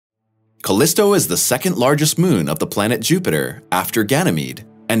Callisto is the second largest moon of the planet Jupiter after Ganymede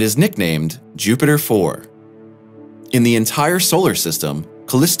and is nicknamed Jupiter 4. In the entire solar system,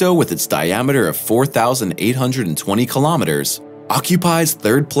 Callisto, with its diameter of 4,820 kilometers, occupies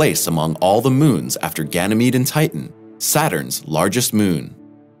third place among all the moons after Ganymede and Titan, Saturn's largest moon.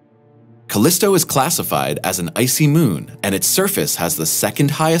 Callisto is classified as an icy moon, and its surface has the second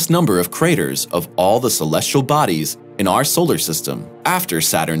highest number of craters of all the celestial bodies in our solar system, after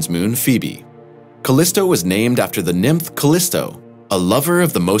Saturn's moon Phoebe. Callisto was named after the nymph Callisto, a lover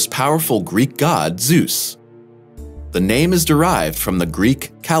of the most powerful Greek god Zeus. The name is derived from the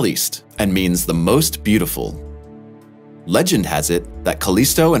Greek Callisto and means the most beautiful. Legend has it that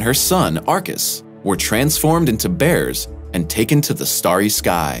Callisto and her son Arcas were transformed into bears and taken to the starry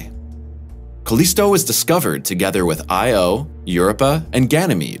sky. Callisto was discovered together with Io, Europa, and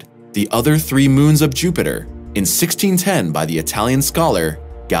Ganymede, the other three moons of Jupiter, in 1610 by the Italian scholar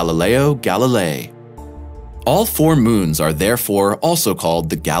Galileo Galilei. All four moons are therefore also called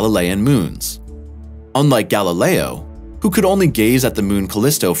the Galilean moons. Unlike Galileo, who could only gaze at the moon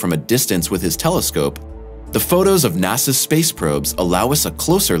Callisto from a distance with his telescope, the photos of NASA's space probes allow us a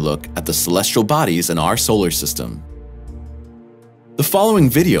closer look at the celestial bodies in our solar system. The following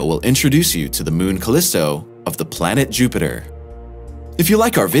video will introduce you to the moon Callisto of the planet Jupiter. If you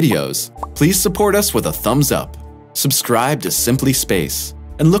like our videos, please support us with a thumbs up, subscribe to TheSimplySpace,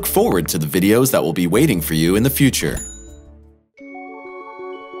 and look forward to the videos that will be waiting for you in the future.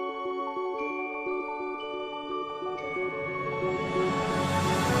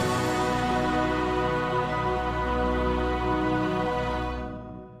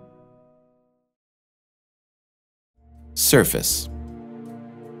 Surface.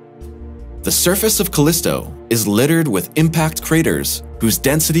 The surface of Callisto is littered with impact craters whose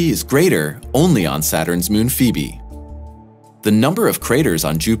density is greater only on Saturn's moon Phoebe. The number of craters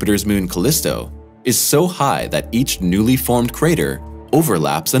on Jupiter's moon Callisto is so high that each newly formed crater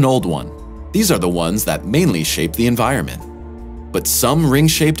overlaps an old one. These are the ones that mainly shape the environment. But some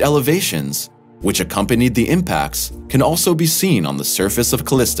ring-shaped elevations, which accompanied the impacts, can also be seen on the surface of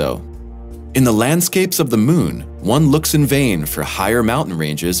Callisto. In the landscapes of the moon, one looks in vain for higher mountain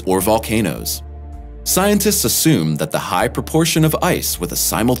ranges or volcanoes. Scientists assume that the high proportion of ice with a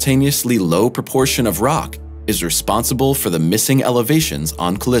simultaneously low proportion of rock is responsible for the missing elevations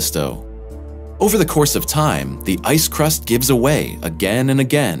on Callisto. Over the course of time, the ice crust gives away again and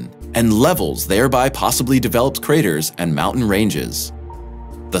again, and levels thereby possibly developed craters and mountain ranges.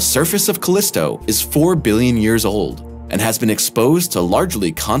 The surface of Callisto is 4 billion years old, and has been exposed to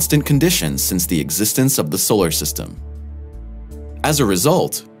largely constant conditions since the existence of the solar system. As a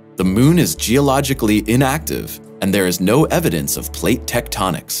result, the moon is geologically inactive and there is no evidence of plate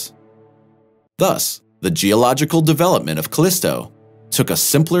tectonics. Thus, the geological development of Callisto took a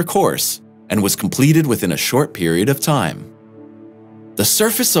simpler course and was completed within a short period of time. The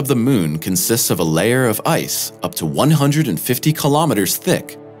surface of the moon consists of a layer of ice up to 150 kilometers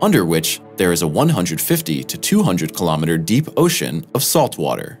thick, under which there is a 150 to 200 kilometer deep ocean of salt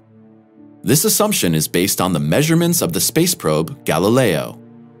water. This assumption is based on the measurements of the space probe Galileo.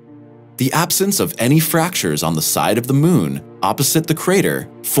 The absence of any fractures on the side of the moon opposite the crater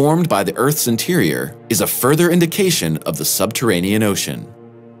formed by the Earth's interior is a further indication of the subterranean ocean.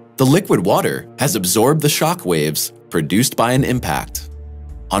 The liquid water has absorbed the shock waves produced by an impact.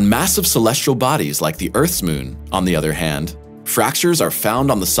 On massive celestial bodies like the Earth's moon, on the other hand, fractures are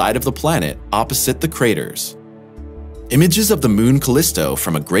found on the side of the planet opposite the craters. Images of the moon Callisto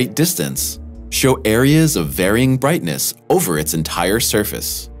from a great distance show areas of varying brightness over its entire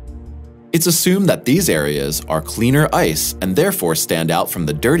surface. It's assumed that these areas are cleaner ice and therefore stand out from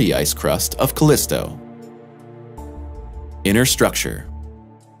the dirty ice crust of Callisto. Inner structure.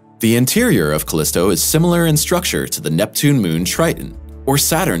 The interior of Callisto is similar in structure to the Neptune moon Triton or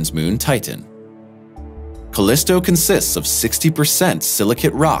Saturn's moon Titan. Callisto consists of 60%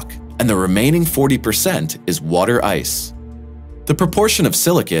 silicate rock, and the remaining 40% is water ice. The proportion of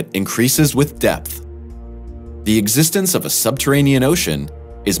silicate increases with depth. The existence of a subterranean ocean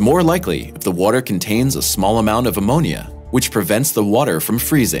is more likely if the water contains a small amount of ammonia, which prevents the water from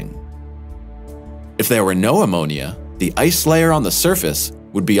freezing. If there were no ammonia, the ice layer on the surface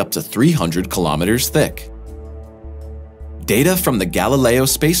would be up to 300 kilometers thick. Data from the Galileo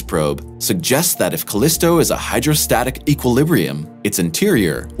space probe suggests that if Callisto is a hydrostatic equilibrium, its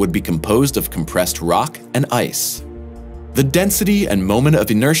interior would be composed of compressed rock and ice. The density and moment of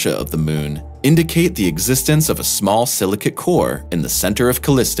inertia of the moon indicate the existence of a small silicate core in the center of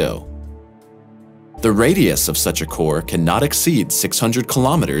Callisto. The radius of such a core cannot exceed 600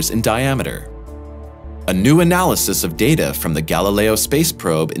 kilometers in diameter. A new analysis of data from the Galileo space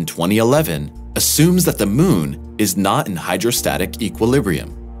probe in 2011 assumes that the Moon is not in hydrostatic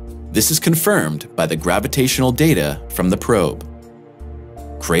equilibrium. This is confirmed by the gravitational data from the probe.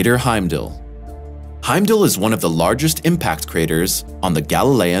 Crater Heimdall. Heimdall is one of the largest impact craters on the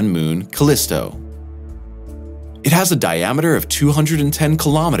Galilean moon Callisto. It has a diameter of 210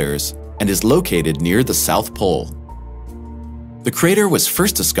 kilometers and is located near the South Pole. The crater was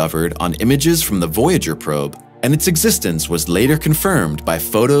first discovered on images from the Voyager probe, and its existence was later confirmed by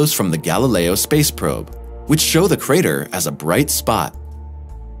photos from the Galileo space probe, which show the crater as a bright spot.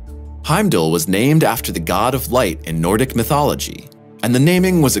 Heimdall was named after the god of light in Nordic mythology, and the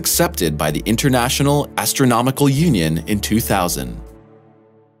naming was accepted by the International Astronomical Union in 2000.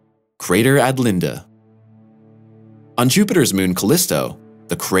 Crater Adlinda. On Jupiter's moon Callisto,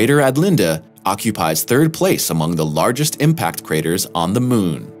 the crater Adlinda occupies third place among the largest impact craters on the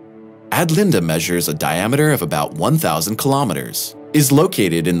moon. Adlinda measures a diameter of about 1,000 kilometers, is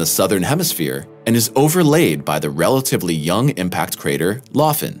located in the southern hemisphere, and is overlaid by the relatively young impact crater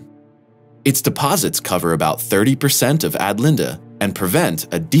Lofn. Its deposits cover about 30% of Adlinda and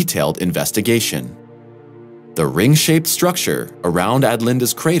prevent a detailed investigation. The ring-shaped structure around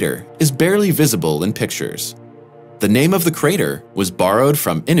Adlinda's crater is barely visible in pictures. The name of the crater was borrowed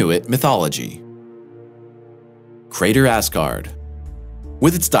from Inuit mythology. Crater Asgard.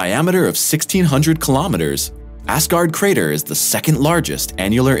 With its diameter of 1,600 kilometers, Asgard crater is the second largest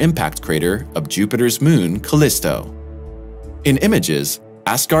annular impact crater of Jupiter's moon Callisto. In images,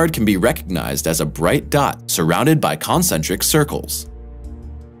 Asgard can be recognized as a bright dot surrounded by concentric circles.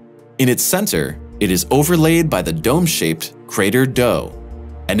 In its center, it is overlaid by the dome-shaped crater Do,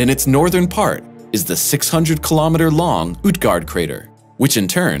 and in its northern part is the 600-kilometer-long Utgard crater, which in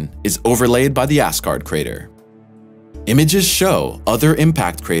turn is overlaid by the Asgard crater. Images show other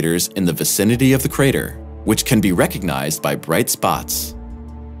impact craters in the vicinity of the crater, which can be recognized by bright spots.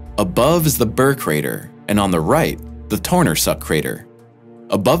 Above is the Burr crater, and on the right, the Tornersuk crater.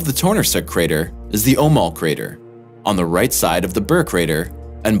 Above the Tornersuk crater is the Omal crater. On the right side of the Burr crater,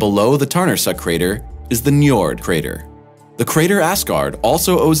 and below the Tornersuk crater, is the Njord crater. The crater Asgard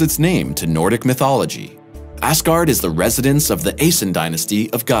also owes its name to Nordic mythology. Asgard is the residence of the Aeson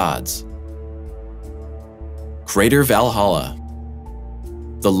dynasty of gods. Crater Valhalla.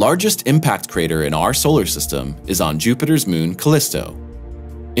 The largest impact crater in our solar system is on Jupiter's moon Callisto.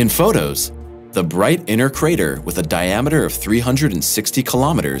 In photos, the bright inner crater with a diameter of 360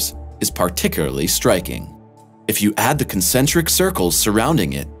 kilometers is particularly striking. If you add the concentric circles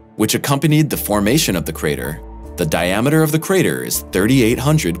surrounding it, which accompanied the formation of the crater, the diameter of the crater is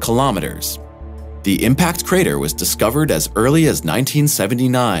 3,800 kilometers. The impact crater was discovered as early as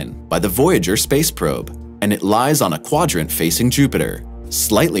 1979 by the Voyager space probe, and it lies on a quadrant facing Jupiter,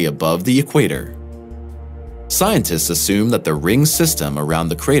 slightly above the equator. Scientists assume that the ring system around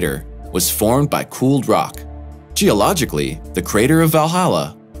the crater was formed by cooled rock. Geologically, the crater of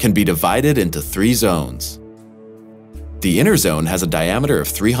Valhalla can be divided into 3 zones. The inner zone has a diameter of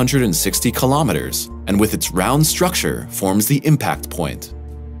 360 kilometers, and with its round structure forms the impact point.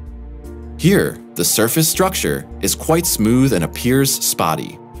 Here, the surface structure is quite smooth and appears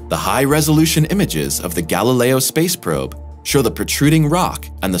spotty. The high-resolution images of the Galileo space probe show the protruding rock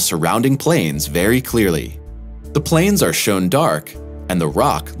and the surrounding plains very clearly. The plains are shown dark and the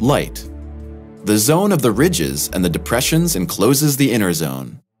rock light. The zone of the ridges and the depressions encloses the inner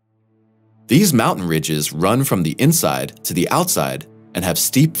zone. These mountain ridges run from the inside to the outside and have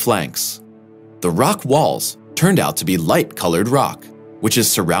steep flanks. The rock walls turned out to be light-colored rock, which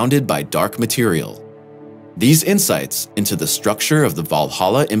is surrounded by dark material. These insights into the structure of the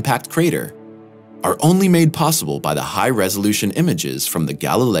Valhalla impact crater are only made possible by the high-resolution images from the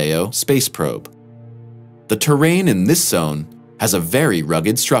Galileo space probe. The terrain in this zone has a very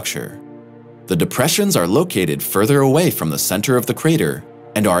rugged structure. The depressions are located further away from the center of the crater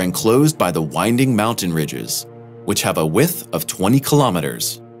and are enclosed by the winding mountain ridges, which have a width of 20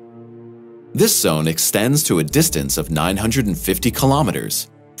 kilometers. This zone extends to a distance of 950 kilometers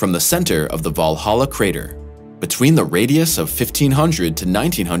from the center of the Valhalla crater. Between the radius of 1,500 to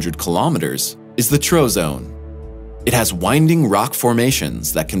 1,900 kilometers is the Tro zone. It has winding rock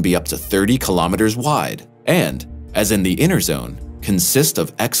formations that can be up to 30 kilometers wide and, as in the inner zone, consist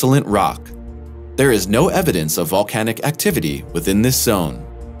of excellent rock. There is no evidence of volcanic activity within this zone.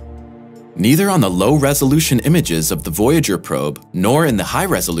 Neither on the low-resolution images of the Voyager probe nor in the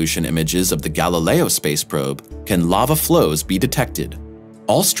high-resolution images of the Galileo space probe can lava flows be detected.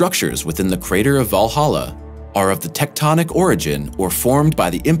 All structures within the crater of Valhalla are of the tectonic origin or formed by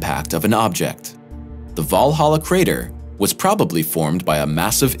the impact of an object. The Valhalla crater was probably formed by a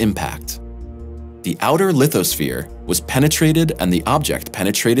massive impact. The outer lithosphere was penetrated and the object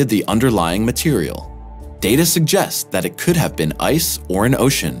penetrated the underlying material. Data suggests that it could have been ice or an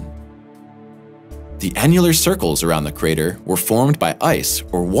ocean. The annular circles around the crater were formed by ice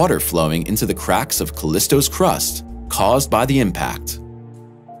or water flowing into the cracks of Callisto's crust caused by the impact.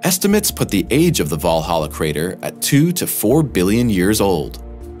 Estimates put the age of the Valhalla crater at 2 to 4 billion years old.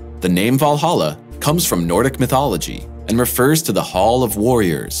 The name Valhalla comes from Nordic mythology and refers to the Hall of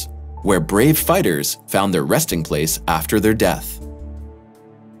Warriors, where brave fighters found their resting place after their death.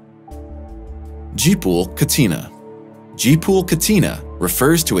 Djupul-Katina. Djupul-Katina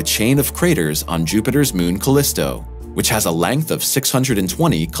refers to a chain of craters on Jupiter's moon Callisto, which has a length of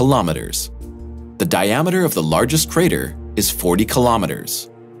 620 kilometers. The diameter of the largest crater is 40 kilometers.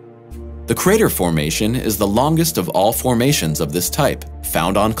 The crater formation is the longest of all formations of this type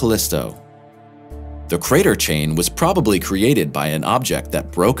found on Callisto. The crater chain was probably created by an object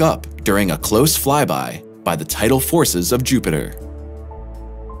that broke up during a close flyby by the tidal forces of Jupiter.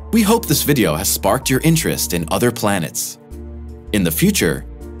 We hope this video has sparked your interest in other planets. In the future,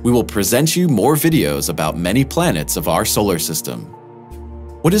 we will present you more videos about many planets of our solar system.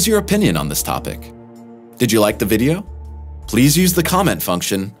 What is your opinion on this topic? Did you like the video? Please use the comment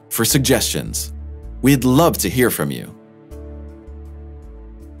function for suggestions. We'd love to hear from you.